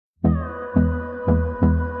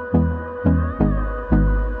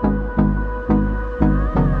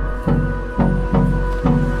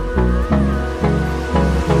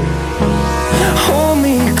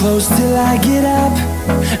close till I get up.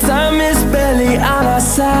 Time is barely on our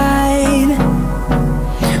side.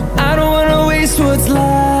 I don't wanna waste what's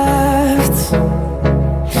left.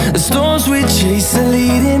 The storms we chase are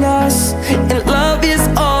leading us, and love is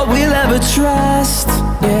all we'll ever trust.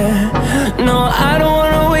 Yeah, no, I don't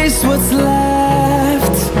wanna waste what's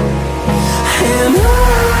left. And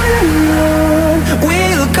on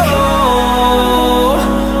we'll go,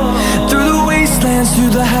 through the wastelands,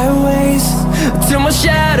 through the highways, till my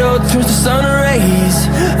shadow turns to sun rays.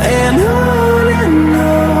 And on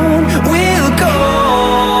we'll go,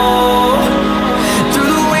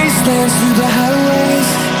 through the wastelands, through the highways,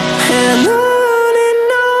 and on we'll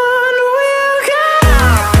go.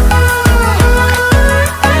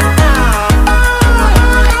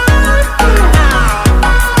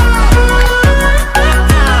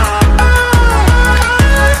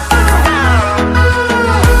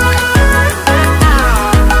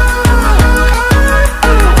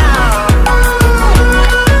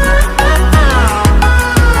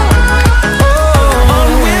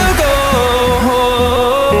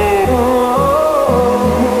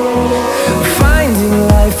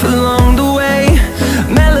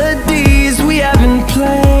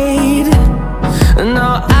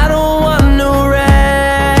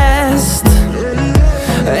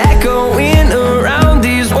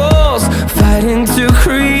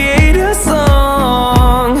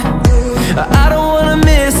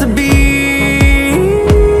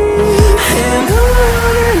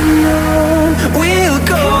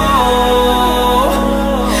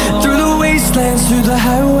 Through the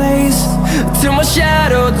highways, till my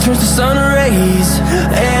shadow turns to sun rays.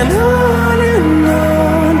 And on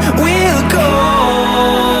we'll go,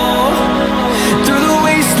 through the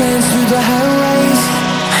wastelands, through the highways,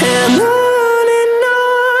 and on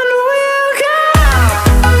we'll go.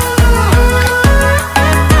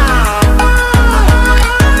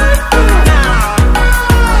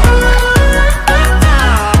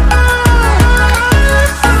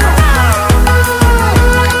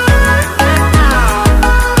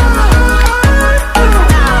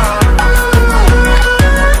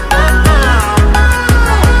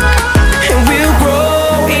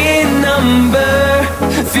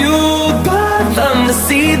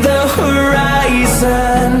 See the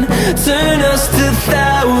horizon, turn us to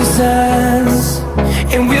thousands,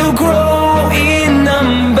 and we'll grow in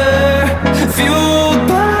number, fueled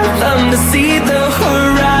by them to see the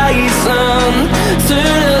horizon,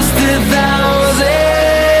 turn us to thousands.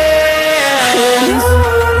 And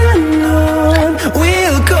on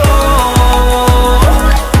we'll go,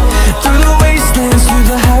 through the wastelands, through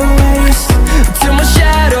the highways, till my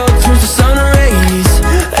shadow turns to sun rays.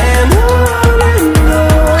 And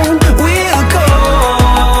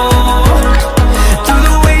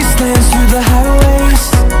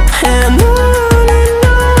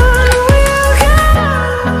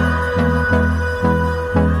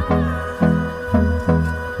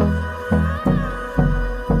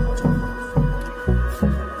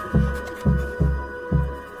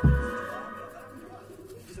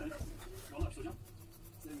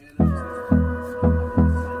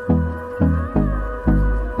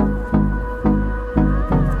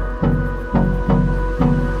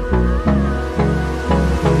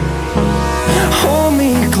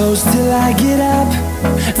close till I get up.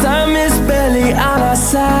 Time is barely on our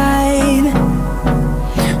side.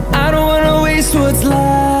 I don't wanna waste what's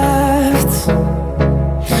left.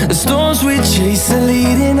 The storms we chase are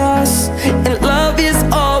leading us, and love is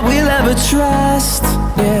all we'll ever trust.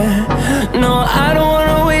 Yeah, no, I don't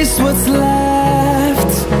wanna waste what's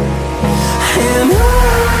left. And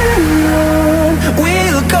on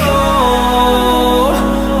we'll go,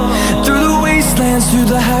 through the wastelands, through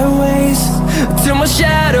the highways, till my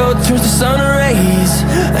shadow turns to sun rays.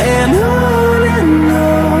 And on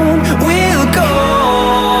we'll go,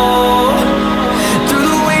 through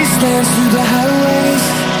the wastelands, through the highways,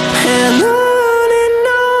 and on.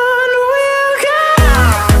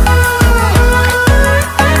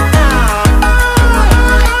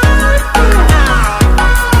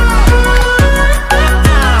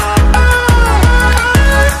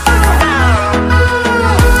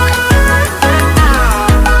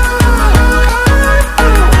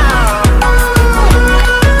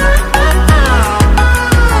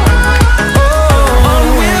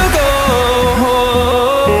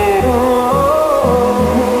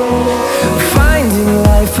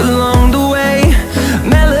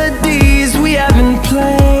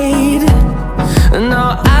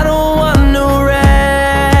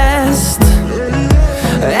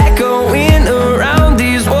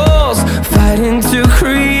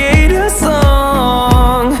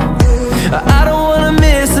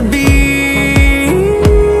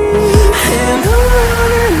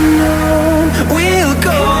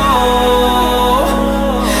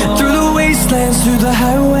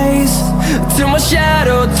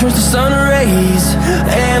 towards the sun rays.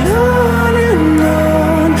 And on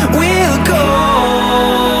we'll go,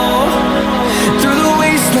 through the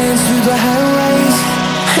wastelands, through the highways.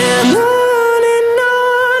 And on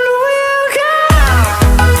we'll go.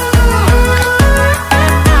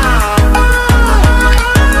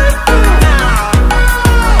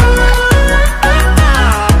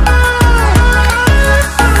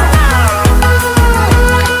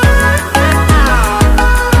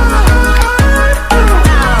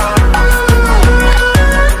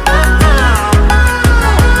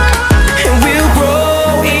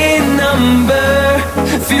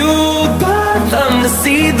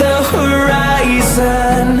 See the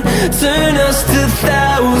horizon, turn us to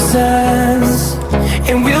thousands,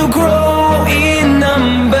 and we'll grow.